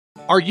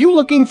Are you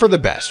looking for the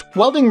best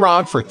welding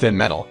rod for thin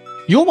metal?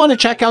 You'll want to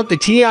check out the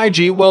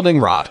TIG welding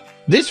rod.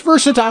 This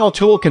versatile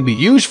tool can be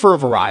used for a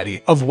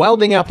variety of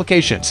welding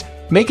applications,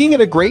 making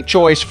it a great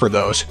choice for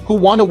those who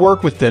want to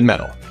work with thin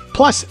metal.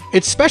 Plus,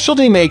 its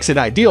specialty makes it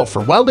ideal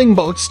for welding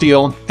both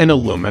steel and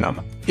aluminum.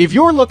 If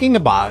you're looking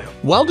to buy a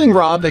welding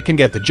rod that can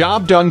get the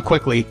job done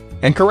quickly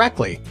and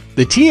correctly,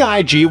 the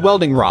TIG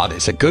welding rod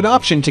is a good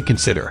option to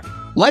consider.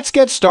 Let's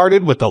get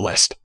started with the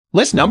list.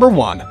 List number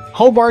 1.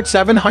 Hobart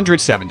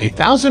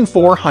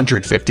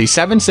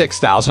 770,457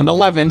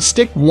 6011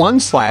 Stick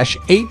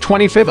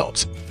 1/820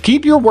 volts.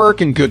 Keep your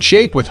work in good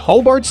shape with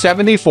Hobart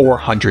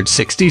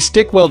 7460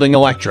 stick welding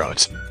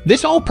electrodes.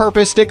 This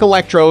all-purpose stick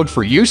electrode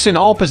for use in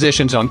all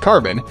positions on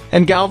carbon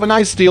and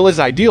galvanized steel is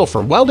ideal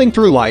for welding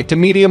through light to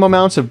medium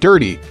amounts of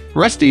dirty,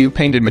 rusty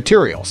painted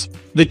materials.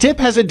 The tip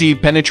has a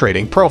deep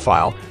penetrating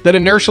profile that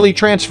inertially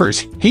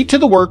transfers heat to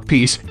the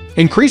workpiece,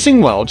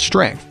 increasing weld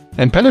strength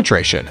and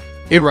penetration.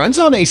 It runs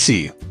on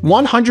AC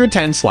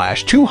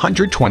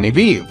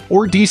 110/220V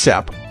or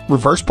DCEP,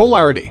 reverse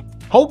polarity.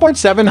 Hobart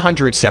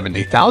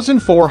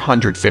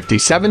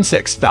 770,457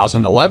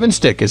 6011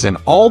 stick is an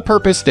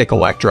all-purpose stick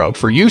electrode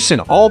for use in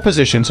all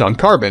positions on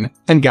carbon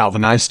and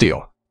galvanized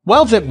steel.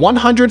 Welds at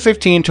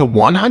 115 to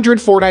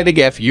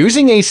 140 F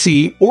using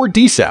AC or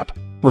DCEP,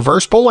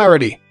 reverse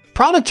polarity.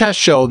 Product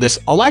tests show this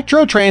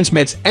electrode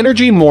transmits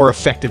energy more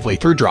effectively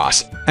through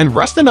dross and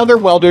rust than other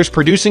welders,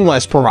 producing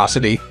less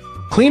porosity,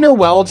 cleaner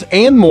welds,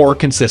 and more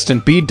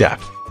consistent bead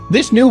depth.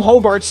 This new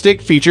Hobart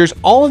stick features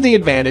all of the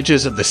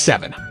advantages of the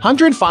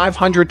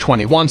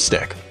 700/521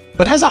 stick,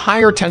 but has a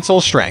higher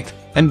tensile strength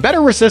and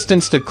better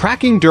resistance to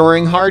cracking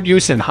during hard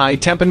use in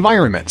high-temp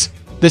environments.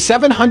 The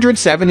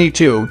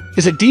 772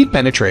 is a deep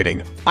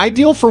penetrating,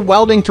 ideal for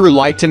welding through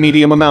light to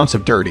medium amounts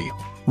of dirty,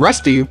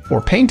 rusty, or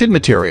painted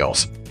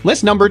materials.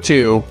 List number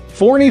 2.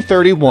 Forney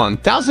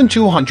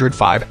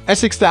 31205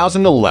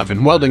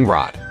 S6011 welding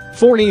rod.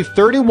 Forney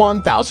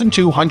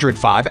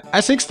 31205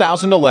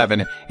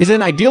 S6011 is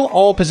an ideal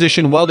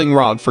all-position welding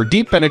rod for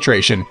deep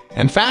penetration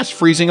and fast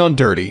freezing on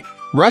dirty,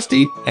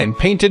 rusty, and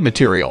painted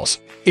materials.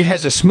 It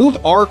has a smooth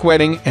arc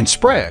wetting and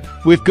spread,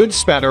 with good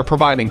spatter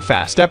providing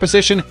fast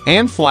deposition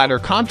and flatter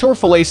contour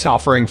fillets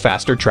offering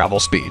faster travel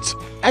speeds.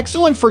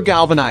 Excellent for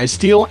galvanized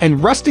steel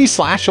and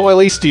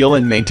rusty/oily steel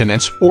in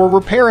maintenance or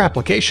repair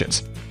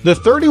applications. The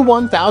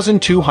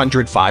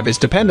 31205 is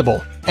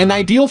dependable and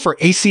ideal for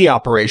AC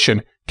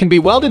operation, can be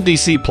welded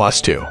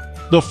DC+2.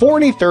 The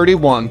Forney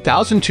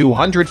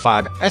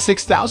 31205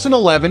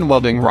 S6011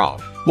 welding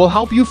rod will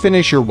help you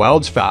finish your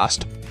welds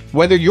fast.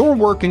 Whether you're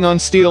working on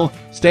steel,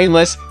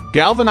 stainless,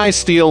 galvanized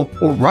steel,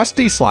 or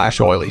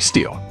rusty/oily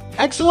steel.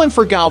 Excellent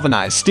for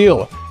galvanized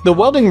steel, the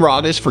welding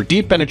rod is for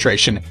deep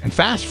penetration and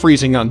fast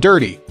freezing on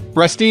dirty,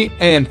 rusty,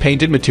 and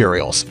painted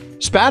materials.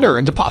 Spatter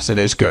and deposit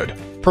is good,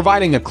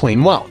 providing a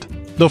clean weld.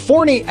 The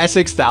Forney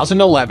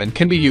S6011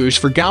 can be used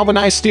for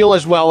galvanized steel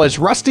as well as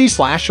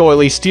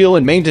rusty/oily steel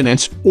in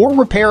maintenance or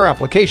repair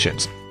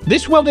applications.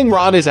 This welding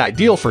rod is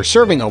ideal for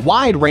serving a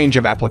wide range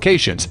of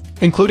applications,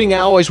 including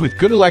alloys with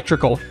good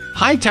electrical,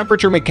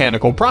 high-temperature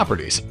mechanical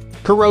properties,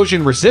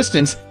 corrosion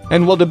resistance,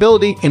 and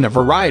weldability in a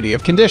variety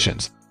of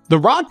conditions. The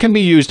rod can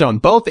be used on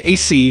both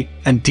AC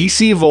and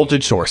DC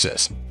voltage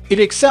sources. It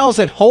excels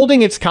at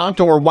holding its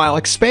contour while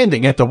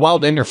expanding at the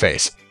weld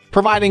interface,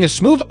 providing a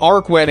smooth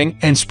arc wetting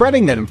and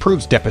spreading that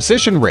improves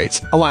deposition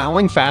rates,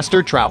 allowing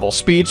faster travel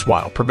speeds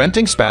while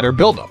preventing spatter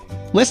buildup.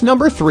 List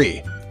number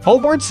 3.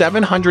 Hobart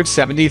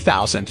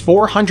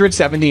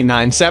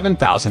 770,479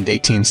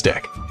 7018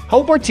 stick.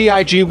 Hobart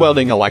TIG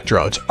welding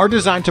electrodes are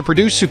designed to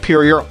produce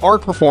superior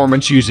arc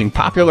performance using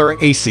popular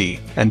AC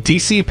and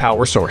DC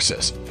power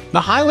sources.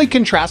 The highly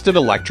contrasted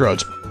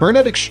electrodes burn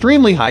at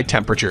extremely high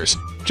temperatures,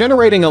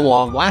 generating a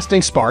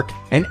long-lasting spark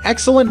and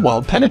excellent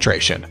weld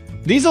penetration.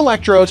 These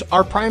electrodes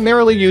are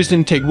primarily used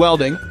in TIG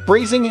welding,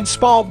 brazing, and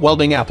spot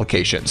welding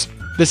applications.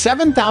 The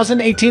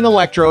 7018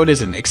 electrode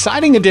is an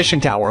exciting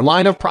addition to our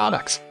line of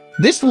products.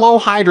 This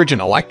low-hydrogen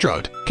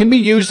electrode can be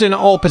used in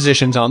all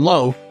positions on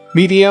low,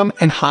 medium,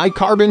 and high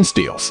carbon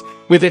steels.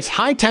 With its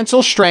high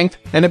tensile strength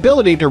and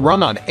ability to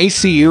run on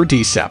AC or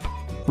DCEP,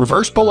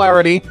 reverse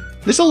polarity,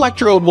 this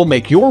electrode will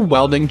make your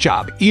welding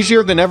job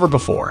easier than ever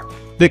before.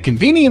 The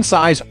convenient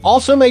size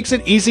also makes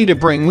it easy to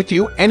bring with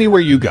you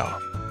anywhere you go,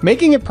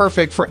 making it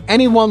perfect for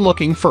anyone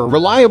looking for a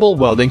reliable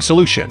welding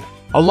solution.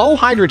 A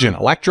low-hydrogen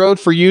electrode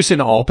for use in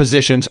all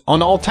positions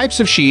on all types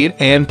of sheet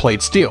and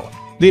plate steel.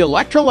 The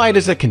electrolyte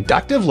is a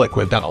conductive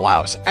liquid that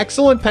allows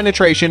excellent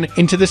penetration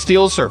into the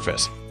steel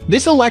surface.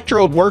 This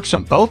electrode works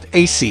on both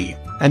AC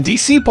and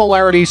DC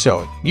polarity,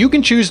 so you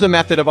can choose the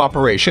method of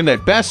operation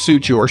that best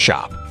suits your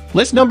shop.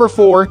 List number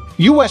 4.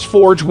 US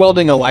Forge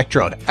welding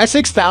electrode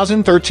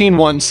S6013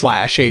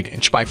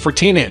 1/8" by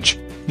 14".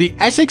 The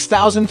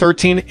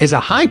S6013 is a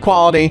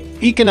high-quality,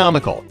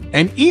 economical,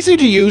 and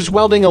easy-to-use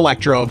welding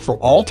electrode for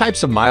all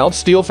types of mild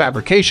steel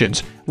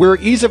fabrications where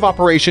ease of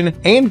operation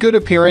and good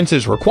appearance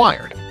is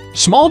required.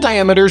 Small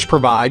diameters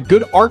provide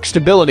good arc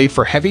stability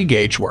for heavy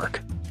gauge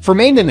work. For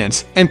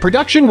maintenance and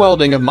production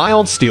welding of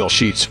mild steel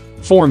sheets,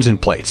 forms,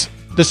 and plates,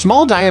 The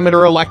small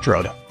diameter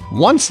electrode,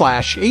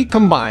 1/8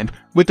 combined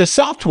with the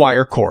soft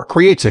wire core,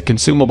 creates a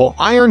consumable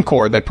iron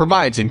core that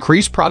provides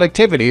increased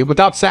productivity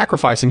without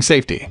sacrificing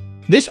safety.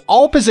 This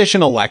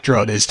all-position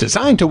electrode is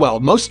designed to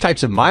weld most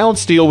types of mild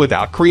steel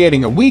without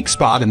creating a weak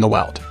spot in the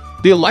weld.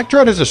 The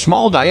electrode has a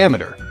small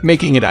diameter,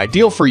 making it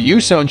ideal for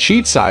use on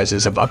sheet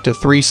sizes of up to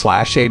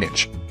 3/8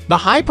 inch. The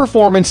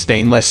high-performance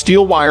stainless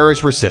steel wire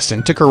is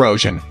resistant to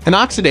corrosion and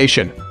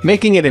oxidation,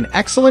 making it an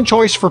excellent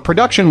choice for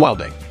production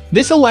welding.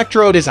 This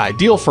electrode is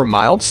ideal for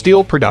mild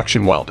steel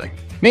production welding,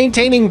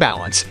 maintaining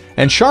balance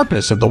and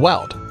sharpness of the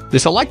weld.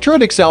 This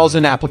electrode excels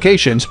in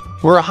applications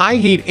where a high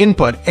heat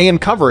input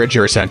and coverage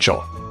are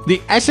essential.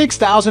 The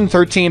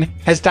S6013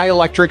 has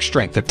dielectric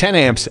strength of 10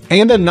 amps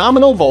and a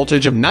nominal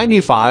voltage of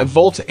 95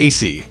 volts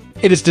AC.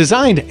 It is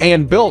designed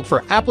and built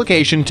for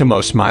application to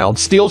most mild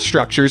steel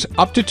structures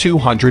up to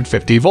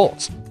 250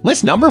 volts.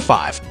 List number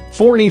 5.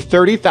 Forney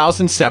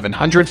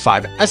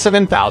 30705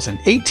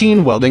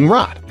 S7018 Welding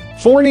Rod.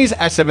 Forney's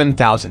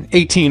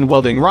S7018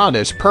 welding rod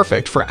is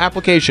perfect for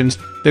applications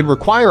that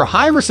require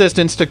high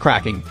resistance to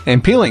cracking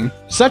and peeling,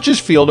 such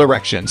as field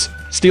erections,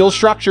 steel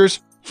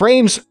structures,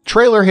 frames,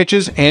 trailer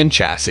hitches, and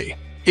chassis.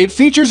 It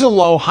features a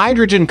low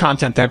hydrogen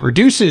content that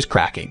reduces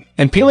cracking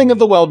and peeling of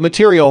the weld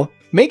material,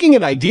 making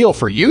it ideal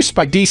for use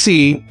by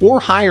DC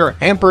or higher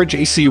amperage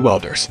AC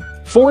welders.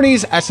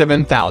 Forney's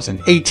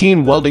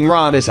S7018 welding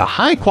rod is a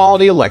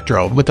high-quality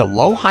electrode with a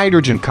low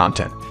hydrogen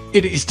content.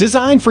 It is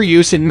designed for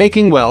use in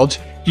making welds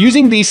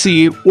using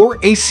DC or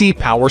AC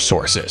power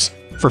sources,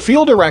 for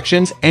field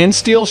erections and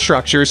steel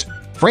structures,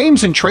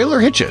 frames, and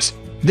trailer hitches.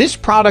 This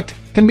product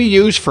can be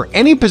used for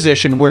any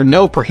position where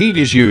no preheat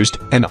is used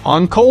and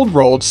on cold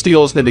rolled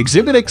steels that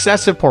exhibit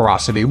excessive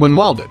porosity when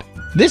welded.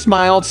 This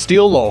mild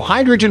steel low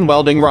hydrogen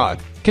welding rod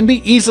can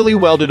be easily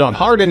welded on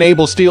hard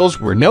enable steels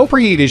where no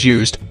preheat is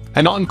used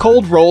and on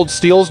cold rolled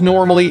steels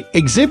normally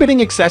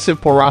exhibiting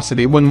excessive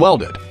porosity when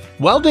welded.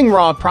 Welding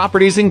rod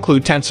properties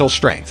include tensile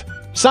strength,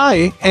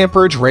 psi,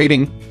 amperage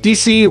rating,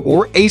 DC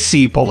or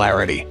AC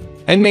polarity,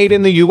 and made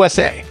in the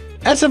USA.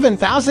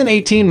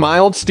 S7018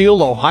 mild steel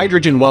low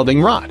hydrogen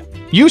welding rod,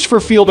 used for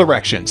field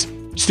erections,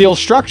 steel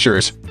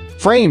structures,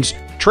 frames,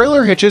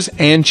 trailer hitches,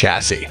 and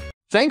chassis.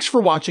 Thanks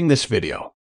for watching this video.